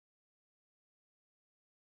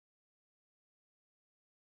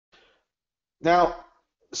Now,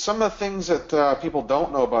 some of the things that people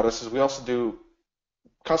don't know about us is we also do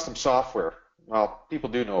custom software. Well, people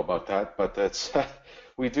do know about that, but that's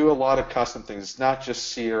we do a lot of custom things. It's not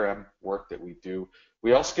just CRM work that we do.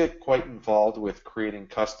 We also get quite involved with creating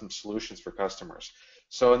custom solutions for customers.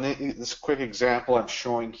 So in this quick example I'm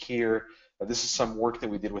showing here, this is some work that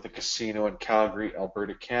we did with a casino in Calgary,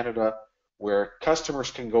 Alberta, Canada, where customers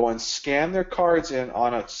can go and scan their cards in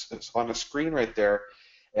on a screen right there,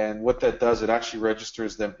 and what that does, it actually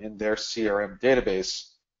registers them in their CRM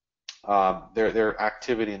database, their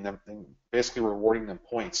activity, and them and basically rewarding them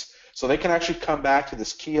points. So they can actually come back to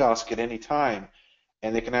this kiosk at any time,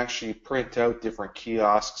 and they can actually print out different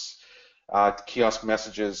kiosks, kiosk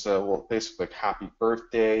messages, well, basically like happy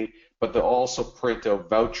birthday, but they'll also print out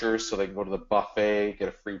vouchers so they can go to the buffet, get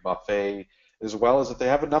a free buffet, as well as if they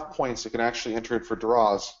have enough points, they can actually enter it for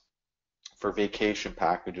draws for vacation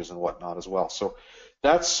packages and whatnot as well. So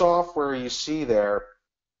that software you see there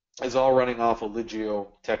is all running off of Ligio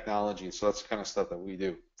technology. So that's the kind of stuff that we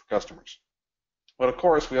do for customers. But of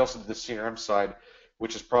course, we also do the CRM side,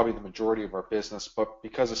 which is probably the majority of our business. But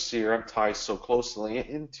because of CRM ties so closely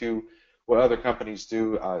into what other companies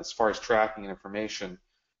do as far as tracking and information,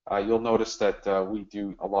 you'll notice that we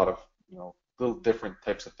do a lot of little different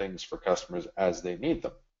types of things for customers as they need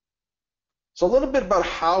them. So a little bit about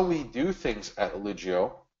how we do things at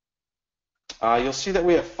Ligio. You'll see that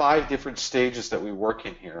we have 5 different stages that we work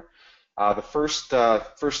in here. The first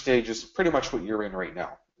stage is pretty much what you're in right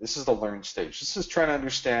now. This is the learn stage. This is trying to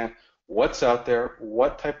understand what's out there,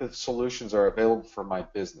 what type of solutions are available for my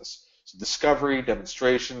business. So discovery,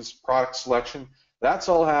 demonstrations, product selection, that's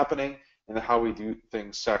all happening in the how we do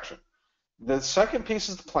things section. The second piece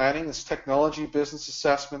is the planning. It's technology, business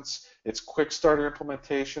assessments, it's quick starter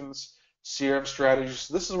implementations, CRM strategies.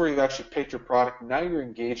 So this is where you've actually picked your product. Now you're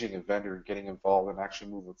engaging a vendor and getting involved and actually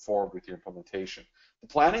moving forward with your implementation. The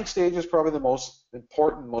planning stage is probably the most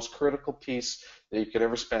important, most critical piece that you could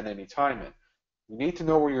ever spend any time in. You need to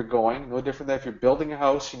know where you're going. No different than if you're building a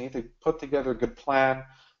house, you need to put together a good plan,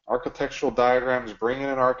 architectural diagrams, bring in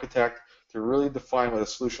an architect to really define what a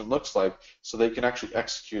solution looks like so they can actually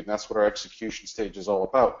execute. And that's what our execution stage is all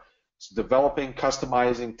about. So developing,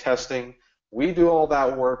 customizing, testing. We do all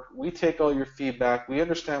that work. We take all your feedback. We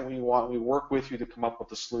understand what you want. We work with you to come up with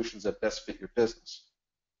the solutions that best fit your business.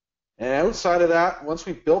 And outside of that, once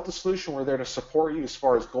we've built the solution, we're there to support you as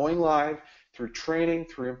far as going live, through training,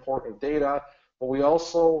 through import of data, but we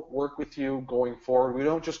also work with you going forward. We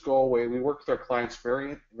don't just go away. We work with our clients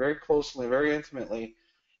very, very closely, very intimately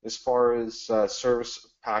as far as service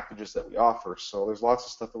packages that we offer. So there's lots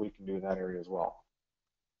of stuff that we can do in that area as well.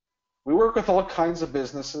 We work with all kinds of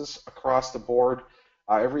businesses across the board.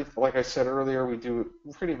 Like I said earlier, we do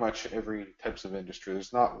pretty much every types of industry.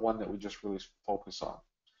 There's not one that we just really focus on.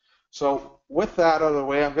 So with that out of the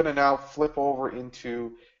way, I'm going to now flip over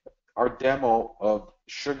into our demo of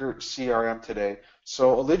SugarCRM today.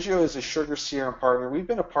 So Ligio is a SugarCRM partner. We've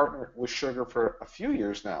been a partner with Sugar for a few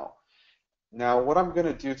years now. Now, what I'm going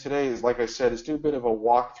to do today is, like I said, is do a bit of a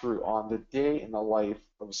walkthrough on the day in the life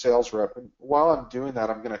of a sales rep. And while I'm doing that,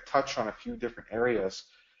 I'm going to touch on a few different areas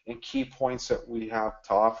and key points that we have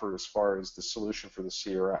to offer as far as the solution for the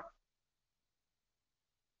CRM.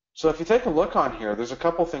 So if you take a look on here, there's a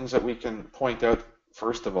couple things that we can point out.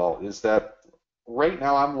 First of all, is that right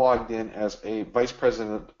now I'm logged in as a vice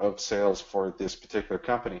president of sales for this particular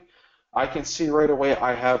company. I can see right away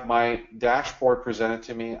I have my dashboard presented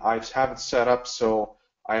to me. I have it set up so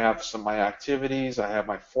I have some of my activities. I have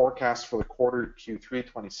my forecast for the quarter Q3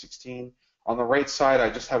 2016. On the right side, I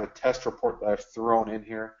just have a test report that I've thrown in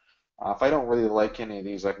here. If I don't really like any of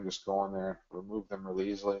these, I can just go in there and remove them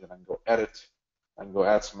really easily. Then I can go edit. I can go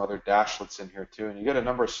add some other dashlets in here too. And you get a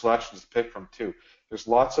number of selections to pick from too. There's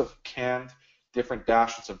lots of canned different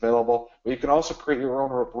dashlets available. But you can also create your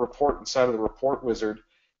own report inside of the report wizard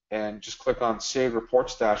and just click on Save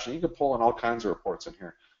Reports Dash, and you can pull in all kinds of reports in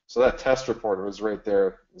here. So that test report was right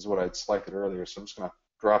there, is what I'd selected earlier. So I'm just going to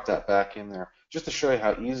drop that back in there just to show you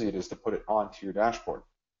how easy it is to put it onto your dashboard.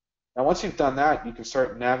 Now, once you've done that, you can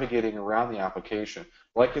start navigating around the application,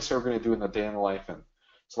 like I said we're going to do in the day in the life.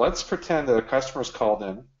 So let's pretend that a customer's called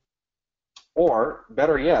in, or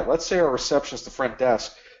better yet, let's say our receptionist, the front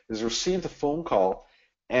desk, has received a phone call,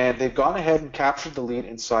 and they've gone ahead and captured the lead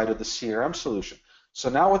inside of the CRM solution. So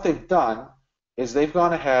now what they've done is they've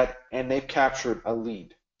gone ahead and they've captured a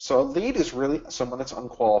lead. So a lead is really someone that's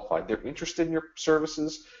unqualified. They're interested in your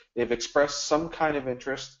services. They've expressed some kind of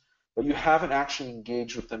interest, but you haven't actually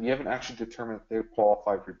engaged with them. You haven't actually determined if they're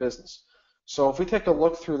qualified for your business. So if we take a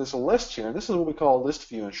look through this list here, and this is what we call a list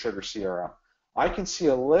view in SugarCRM, I can see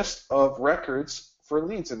a list of records for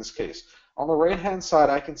leads in this case. On the right-hand side,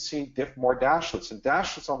 I can see more dashlets. And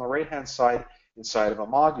dashlets on the right-hand side inside of a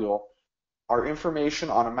module are information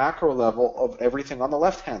on a macro level of everything on the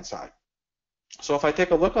left-hand side. So if I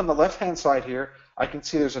take a look on the left-hand side here, I can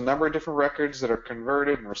see there's a number of different records that are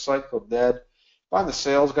converted and recycled, dead. If I'm the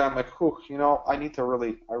sales guy, I'm like, whew, I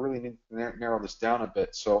really need to narrow this down a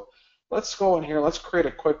bit. So let's go in here, let's create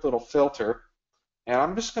a quick little filter. And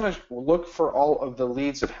I'm just going to look for all of the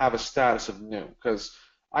leads that have a status of new, because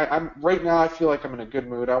I'm right now I feel like I'm in a good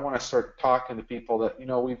mood. I want to start talking to people that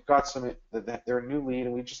we've got some that they're a new lead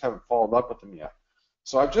and we just haven't followed up with them yet.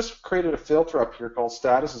 So I've just created a filter up here called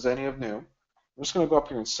status is any of new. I'm just going to go up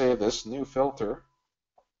here and save this new filter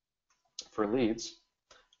for leads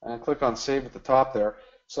and click on save at the top there.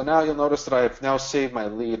 So now you'll notice that I have now saved my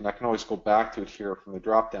lead, and I can always go back to it here from the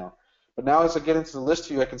drop down. But now as I get into the list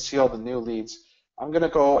view, I can see all the new leads. I'm going to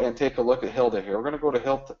go and take a look at Hilda here. We're going to go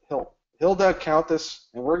to Hilda, count this,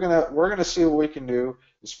 and we're going to see what we can do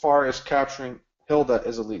as far as capturing Hilda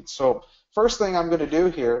as a lead. So first thing I'm going to do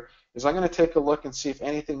here is I'm going to take a look and see if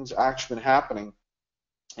anything's actually been happening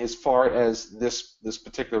as far as this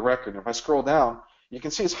particular record. And if I scroll down, you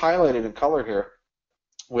can see it's highlighted in color here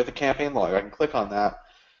with a campaign log. I can click on that,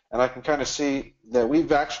 and I can kind of see that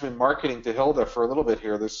we've actually been marketing to Hilda for a little bit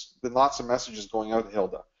here. There's been lots of messages going out to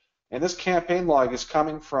Hilda. And this campaign log is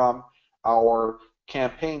coming from our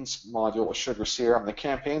campaigns module with SugarCRM. The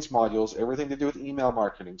campaigns module is everything to do with email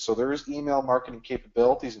marketing. So there is email marketing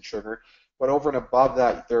capabilities in Sugar, but over and above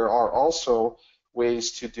that, there are also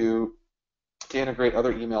ways to integrate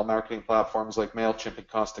other email marketing platforms like MailChimp and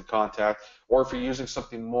Constant Contact, or if you're using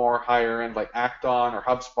something more higher end like Acton or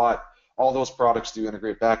HubSpot, all those products do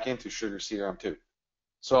integrate back into SugarCRM too.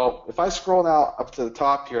 So if I scroll now up to the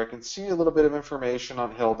top here, I can see a little bit of information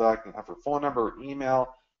on Hilda. I can have her phone number or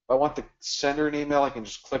email. If I want to send her an email, I can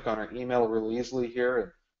just click on her email really easily here,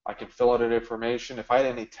 and I can fill out her information. If I had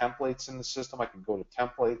any templates in the system, I can go to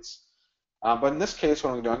templates. But in this case,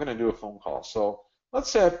 what I'm going to do a phone call. So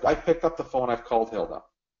let's say I picked up the phone, I've called Hilda.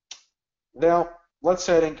 Now, let's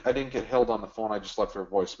say I didn't get Hilda on the phone, I just left her a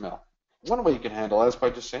voicemail. One way you can handle that is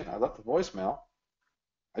by just saying, I left a voicemail.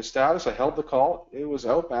 I held the call, it was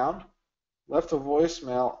outbound, left a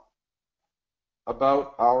voicemail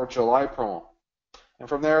about our July promo. And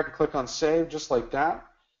from there I can click on save just like that.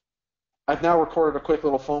 I've now recorded a quick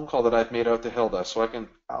little phone call that I've made out to Hilda. So I can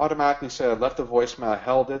automatically say I left a voicemail, I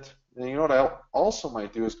held it. And you know what I also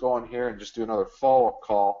might do is go on here and just do another follow-up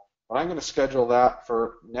call. But I'm going to schedule that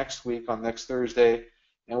for next week on next Thursday.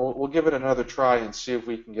 And we'll give it another try and see if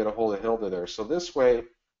we can get a hold of Hilda there. So this way,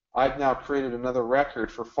 I've now created another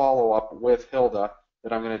record for follow-up with Hilda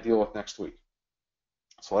that I'm going to deal with next week.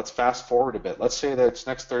 So let's fast forward a bit. Let's say that it's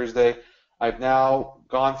next Thursday. I've now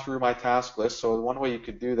gone through my task list. So one way you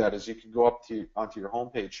could do that is you can go up onto your home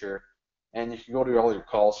page here, and you can go to all your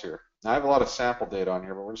calls here. Now I have a lot of sample data on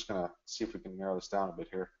here, but we're just going to see if we can narrow this down a bit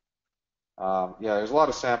here. Yeah, there's a lot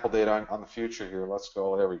of sample data on the future here. Let's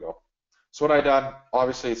go. There we go. So what I've done,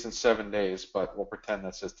 obviously it's in 7 days, but we'll pretend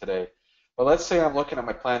that says today. But let's say I'm looking at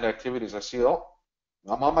my planned activities. I see, oh,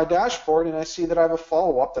 I'm on my dashboard, and I see that I have a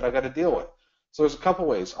follow-up that I got to deal with. So there's a couple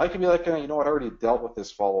ways. I could be like, you know what, I already dealt with this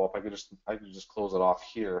follow-up. I could just close it off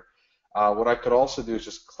here. What I could also do is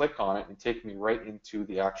just click on it and take me right into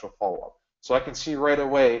the actual follow-up. So I can see right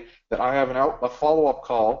away that I have a follow-up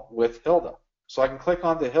call with Hilda. So I can click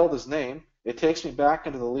onto Hilda's name. It takes me back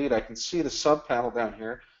into the lead. I can see the sub-panel down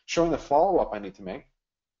here showing the follow-up I need to make.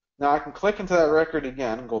 Now I can click into that record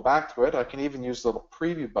again and go back to it. I can even use the little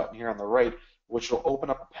preview button here on the right, which will open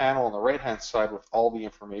up a panel on the right-hand side with all the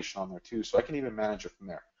information on there too. So I can even manage it from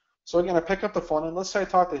there. So again, I pick up the phone, and let's say I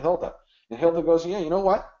talk to Hilda. And Hilda goes, yeah, you know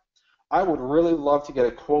what? I would really love to get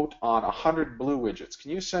a quote on 100 blue widgets.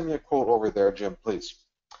 Can you send me a quote over there, Jim, please?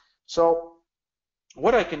 So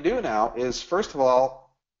what I can do now is, first of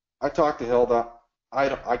all, I talk to Hilda.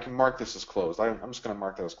 I can mark this as closed. I'm just going to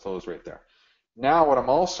mark that as closed right there. Now what I'm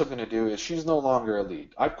also going to do is she's no longer a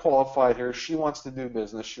lead. I've qualified her. She wants to do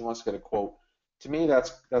business. She wants to get a quote. To me,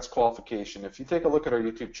 that's qualification. If you take a look at our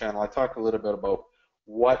YouTube channel, I talk a little bit about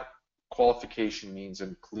what qualification means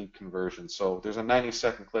in lead conversion. So there's a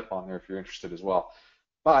 90-second clip on there if you're interested as well.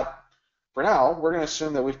 But for now, we're going to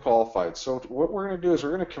assume that we've qualified. So what we're going to do is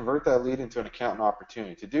we're going to convert that lead into an account and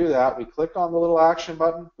opportunity. To do that, we click on the little action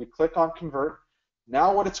button. We click on convert.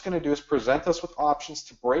 Now what it's going to do is present us with options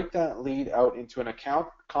to break that lead out into an account,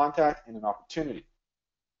 contact, and an opportunity.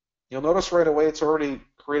 You'll notice right away it's already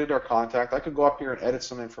created our contact. I could go up here and edit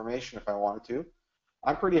some information if I wanted to.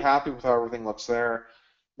 I'm pretty happy with how everything looks there.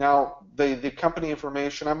 Now, the company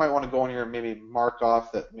information, I might want to go in here and maybe mark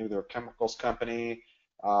off that maybe they're a chemicals company.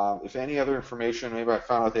 If any other information, maybe I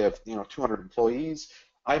found out they have 200 employees,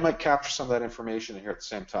 I might capture some of that information in here at the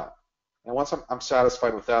same time. And once I'm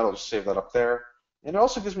satisfied with that, I'll just save that up there. And it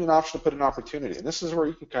also gives me an option to put an opportunity. And this is where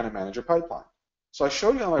you can kind of manage your pipeline. So I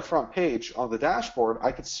showed you on my front page on the dashboard,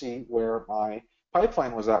 I could see where my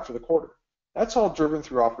pipeline was at for the quarter. That's all driven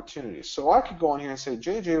through opportunities. So I could go in here and say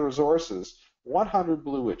JJ Resources, 100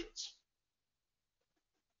 blue widgets.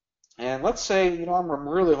 And let's say, I'm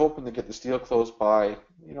really hoping to get this deal closed by,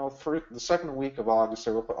 for the second week of August,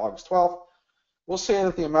 so we'll put August 12th. We'll say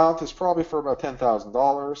that the amount is probably for about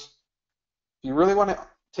 $10,000. If you really want to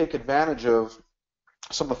take advantage of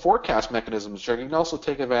some of the forecast mechanisms, you can also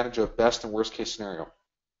take advantage of best and worst case scenario.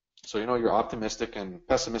 So your optimistic and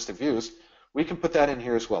pessimistic views, we can put that in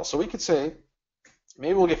here as well. So we could say,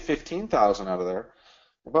 maybe we'll get 15,000 out of there.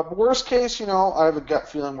 But worst case, I have a gut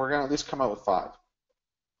feeling we're going to at least come out with 5.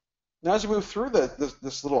 Now, as you move through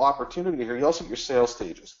this little opportunity here, you also get your sales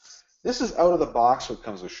stages. This is out of the box when it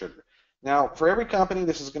comes with sugar. Now, for every company,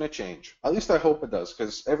 this is going to change. At least I hope it does,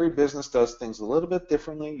 because every business does things a little bit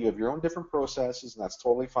differently. You have your own different processes, and that's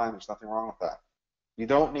totally fine. There's nothing wrong with that. You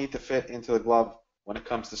don't need to fit into the glove when it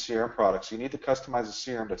comes to CRM products. You need to customize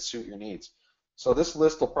the CRM to suit your needs. So this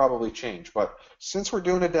list will probably change, but since we're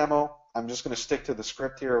doing a demo, I'm just going to stick to the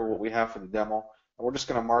script here, what we have for the demo, and we're just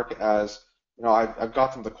going to mark it as, I've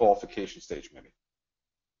got them to the qualification stage maybe.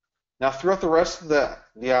 Now, throughout the rest of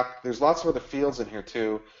the app, there's lots of other fields in here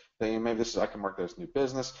too. Maybe I can mark that as new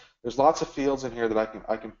business. There's lots of fields in here that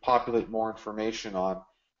I can populate more information on.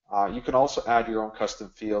 You can also add your own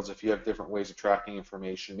custom fields if you have different ways of tracking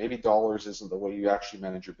information. Maybe dollars isn't the way you actually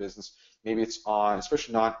manage your business. Maybe it's on,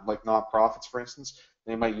 especially like nonprofits, for instance,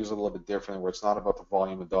 they might use it a little bit differently where it's not about the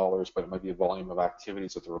volume of dollars, but it might be a volume of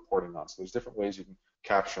activities that they're reporting on. So there's different ways you can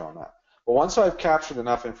capture on that. But once I've captured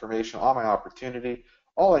enough information on my opportunity,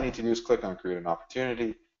 all I need to do is click on Create an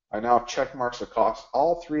Opportunity. I now have check marks across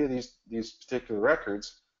all 3 of these particular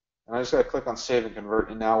records, and I just got to click on Save and Convert.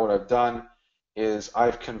 And now what I've done is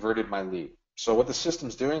I've converted my lead. So what the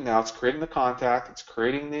system's doing now, it's creating the contact, it's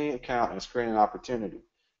creating the account, and it's creating an opportunity.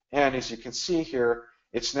 And as you can see here,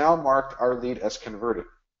 it's now marked our lead as converted.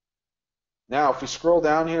 Now, if we scroll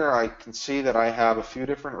down here, I can see that I have a few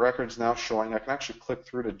different records now showing. I can actually click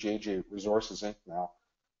through to JJ Resources Inc. now.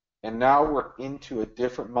 And now we're into a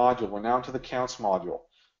different module. We're now into the accounts module.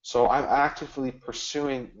 So I'm actively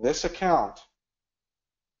pursuing this account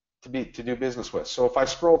to do business with. So if I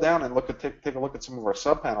scroll down and take a look at some of our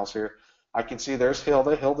subpanels here, I can see there's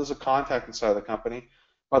Hilda. Hilda's a contact inside of the company.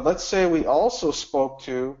 But let's say we also spoke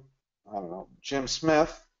to, Jim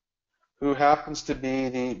Smith, who happens to be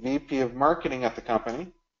the VP of Marketing at the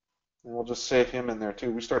company. And we'll just save him in there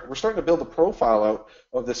too. We're starting to build a profile out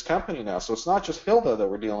of this company now. So it's not just Hilda that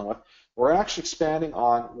we're dealing with. We're actually expanding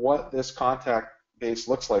on what this contact base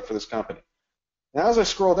looks like for this company. Now, as I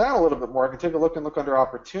scroll down a little bit more, I can take a look under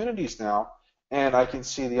opportunities now, and I can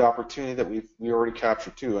see the opportunity that we already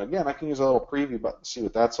captured too. And again, I can use a little preview button to see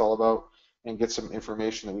what that's all about and get some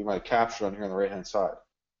information that we might have captured on here on the right-hand side.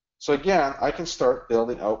 So again, I can start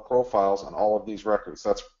building out profiles on all of these records.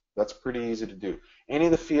 That's pretty easy to do. Any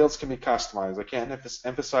of the fields can be customized. I can't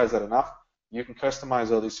emphasize that enough. You can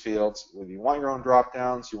customize all these fields. If you want your own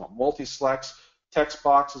drop-downs, you want multi-selects, text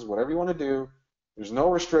boxes, whatever you want to do, there's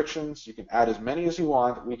no restrictions. You can add as many as you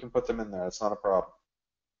want. We can put them in there. That's not a problem.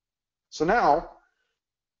 So now,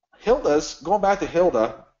 going back to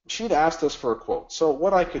Hilda, she'd asked us for a quote. So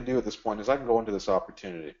what I could do at this point is I can go into this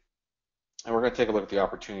opportunity. And we're going to take a look at the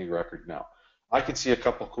opportunity record now. I can see a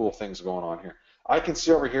couple cool things going on here. I can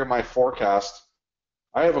see over here my forecast.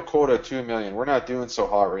 I have a quota of 2 million. We're not doing so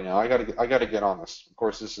hot right now. I got to get on this. Of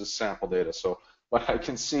course, this is sample data. But I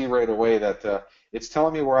can see right away that it's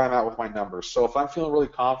telling me where I'm at with my numbers. So if I'm feeling really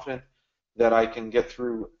confident that I can get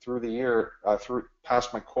through the year,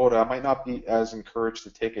 past my quota, I might not be as encouraged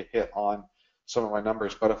to take a hit on some of my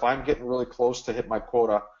numbers. But if I'm getting really close to hit my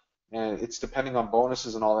quota, and it's depending on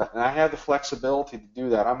bonuses and all that, and I have the flexibility to do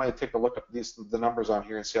that, I might take a look at the numbers on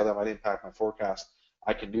here and see how that might impact my forecast.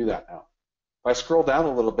 I can do that now. If I scroll down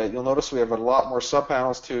a little bit, you'll notice we have a lot more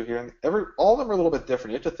subpanels too here, and all of them are a little bit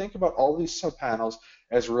different. You have to think about all these subpanels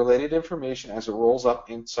as related information as it rolls up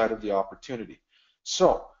inside of the opportunity.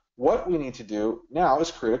 So what we need to do now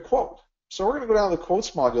is create a quote. So we're going to go down to the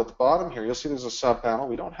quotes module at the bottom here. You'll see there's a subpanel.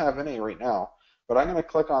 We don't have any right now, but I'm going to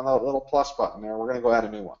click on that little plus button there. We're going to go add a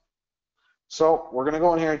new one. So we're going to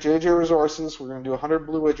go in here, JJ Resources. We're going to do a 100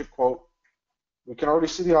 blue widget quote. We can already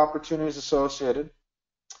see the opportunities associated.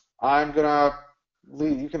 I'm going to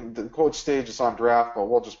leave, the quote stage is on draft, but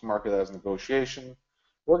we'll just mark it as negotiation.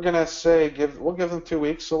 We're going to say, we'll give them 2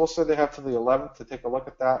 weeks, so we'll say they have to the 11th to take a look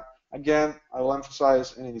at that. Again, I will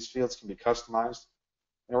emphasize any of these fields can be customized.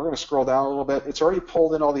 And we're going to scroll down a little bit. It's already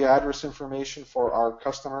pulled in all the address information for our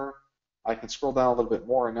customer. I can scroll down a little bit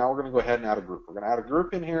more, and now we're going to go ahead and add a group. We're going to add a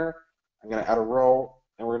group in here. I'm going to add a row,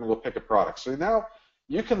 and we're going to go pick a product. So now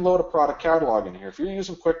you can load a product catalog in here. If you're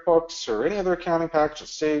using QuickBooks or any other accounting package,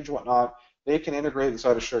 Sage, whatnot, they can integrate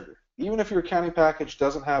inside of Sugar. Even if your accounting package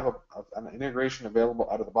doesn't have an integration available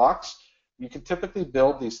out of the box, you can typically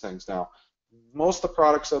build these things now. Most of the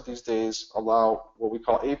products out these days allow what we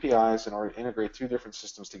call APIs in order to integrate two different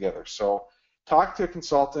systems together. So talk to a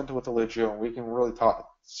consultant with Eligio, and we can really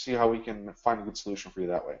see how we can find a good solution for you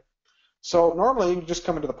that way. So normally you can just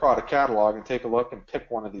come into the product catalog and take a look and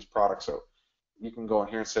pick one of these products out. You can go in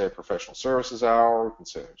here and say professional services hour. You can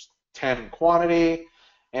say there's 10 in quantity,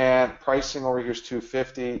 and pricing over here is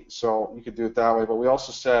 $250. So you could do it that way. But we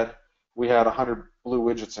also said we had 100 blue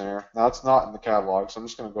widgets in here. Now it's not in the catalog, so I'm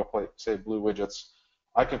just going to go say blue widgets.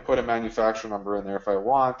 I can put a manufacturer number in there if I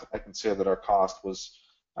want. I can say that our cost was,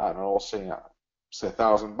 I don't know, we'll say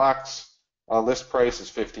 $1,000. List price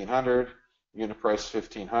is $1,500. Unit price is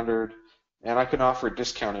 $1,500. And I can offer a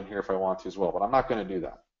discount in here if I want to as well, but I'm not going to do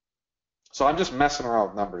that. So I'm just messing around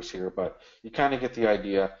with numbers here, but you kind of get the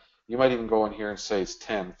idea. You might even go in here and say it's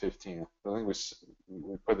 10, 15. I think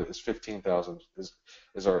we put it as 15,000 is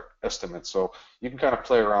our estimate. So you can kind of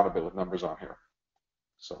play around a bit with numbers on here.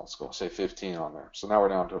 So let's go say 15 on there. So now we're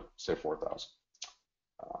down to say 4,000.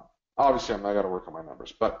 Obviously, I got to work on my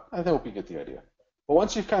numbers, but I hope you get the idea. But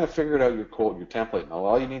once you've kind of figured out your quote, your template, now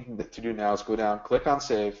all you need to do now is go down, click on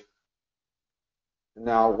Save.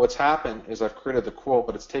 Now what's happened is I've created the quote,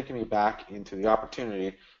 but it's taken me back into the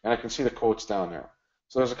opportunity, and I can see the quotes down there.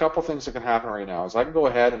 So there's a couple things that can happen right now. Is I can go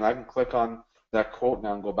ahead and I can click on that quote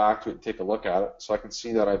now and go back to it and take a look at it, so I can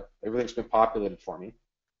see that everything's been populated for me.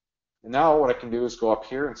 And now what I can do is go up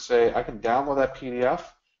here and say I can download that PDF.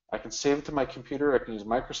 I can save it to my computer. I can use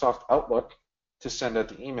Microsoft Outlook to send out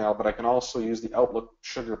the email, but I can also use the Outlook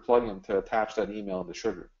Sugar plugin to attach that email into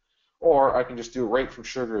Sugar. Or I can just do right from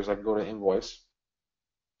Sugar is I can go to Invoice.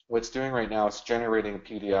 What it's doing right now is generating a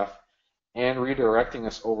PDF and redirecting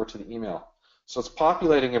us over to the email. So it's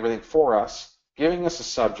populating everything for us, giving us a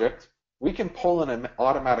subject. We can pull in an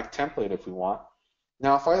automatic template if we want.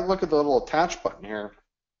 Now, if I look at the little attach button here,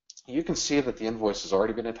 you can see that the invoice has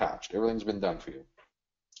already been attached. Everything's been done for you.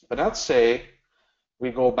 But let's say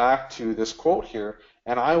we go back to this quote here,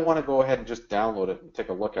 and I want to go ahead and just download it and take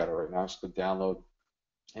a look at it right now. Just go download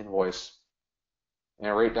invoice.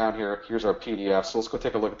 And right down here, here's our PDF. So let's go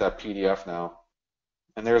take a look at that PDF now.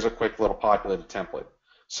 And there's a quick little populated template.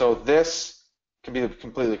 So this can be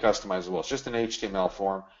completely customized as well. It's just an HTML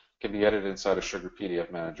form. It can be edited inside of Sugar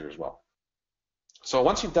PDF Manager as well. So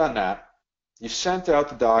once you've done that, you've sent out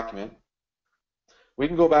the document. We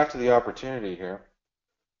can go back to the opportunity here.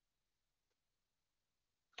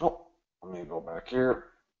 Oh, let me go back here.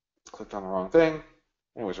 Clicked on the wrong thing.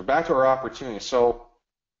 Anyways, we're back to our opportunity. So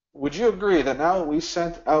would you agree that now that we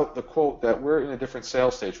sent out the quote that we're in a different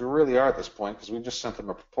sales stage? We really are at this point because we just sent them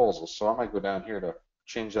a proposal. So I might go down here to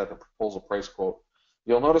change that to proposal price quote.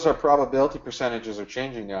 You'll notice our probability percentages are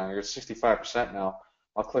changing down here. It's 65% now.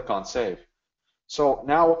 I'll click on Save. So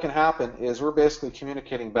now what can happen is we're basically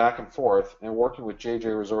communicating back and forth and working with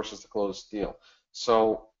JJ Resources to close the deal.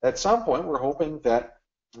 So at some point, we're hoping that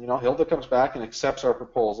Hilda comes back and accepts our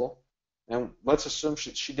proposal. And let's assume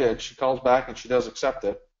she did. She calls back and she does accept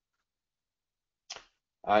it.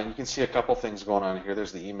 You can see a couple things going on here.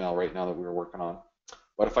 There's the email right now that we were working on.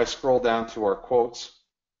 But if I scroll down to our quotes,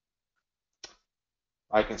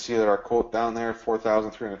 I can see that our quote down there,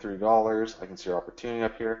 $4,330. I can see our opportunity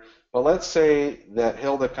up here. But let's say that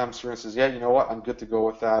Hilda comes through and says, yeah, you know what, I'm good to go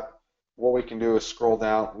with that. What we can do is scroll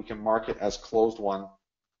down. We can mark it as closed one.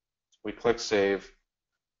 We click Save.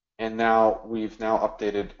 And now we've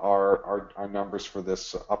updated our numbers for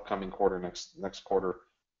this upcoming quarter, next quarter.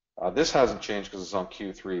 This hasn't changed because it's on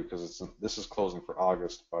Q3 because this is closing for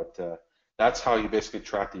August, but that's how you basically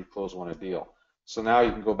track that you close one a deal. So now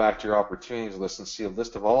you can go back to your opportunities list and see a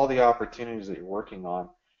list of all the opportunities that you're working on,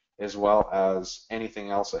 as well as anything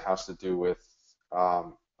else that has to do with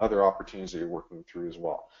other opportunities that you're working through as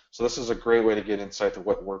well. So this is a great way to get insight to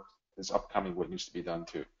what work is upcoming, what needs to be done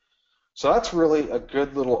too. So that's really a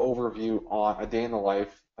good little overview on a day in the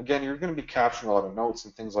life. Again, you're going to be capturing a lot of notes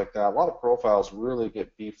and things like that. A lot of profiles really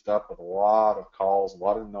get beefed up with a lot of calls, a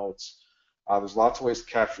lot of notes. There's lots of ways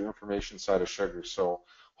to capture information inside of Sugar. So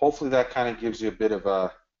hopefully that kind of gives you a bit of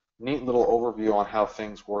a neat little overview on how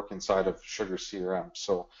things work inside of Sugar CRM.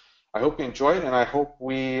 So I hope you enjoyed it, and I hope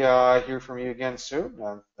we hear from you again soon.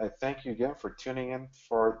 And I thank you again for tuning in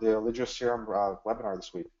for the SugarCRM webinar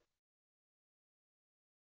this week.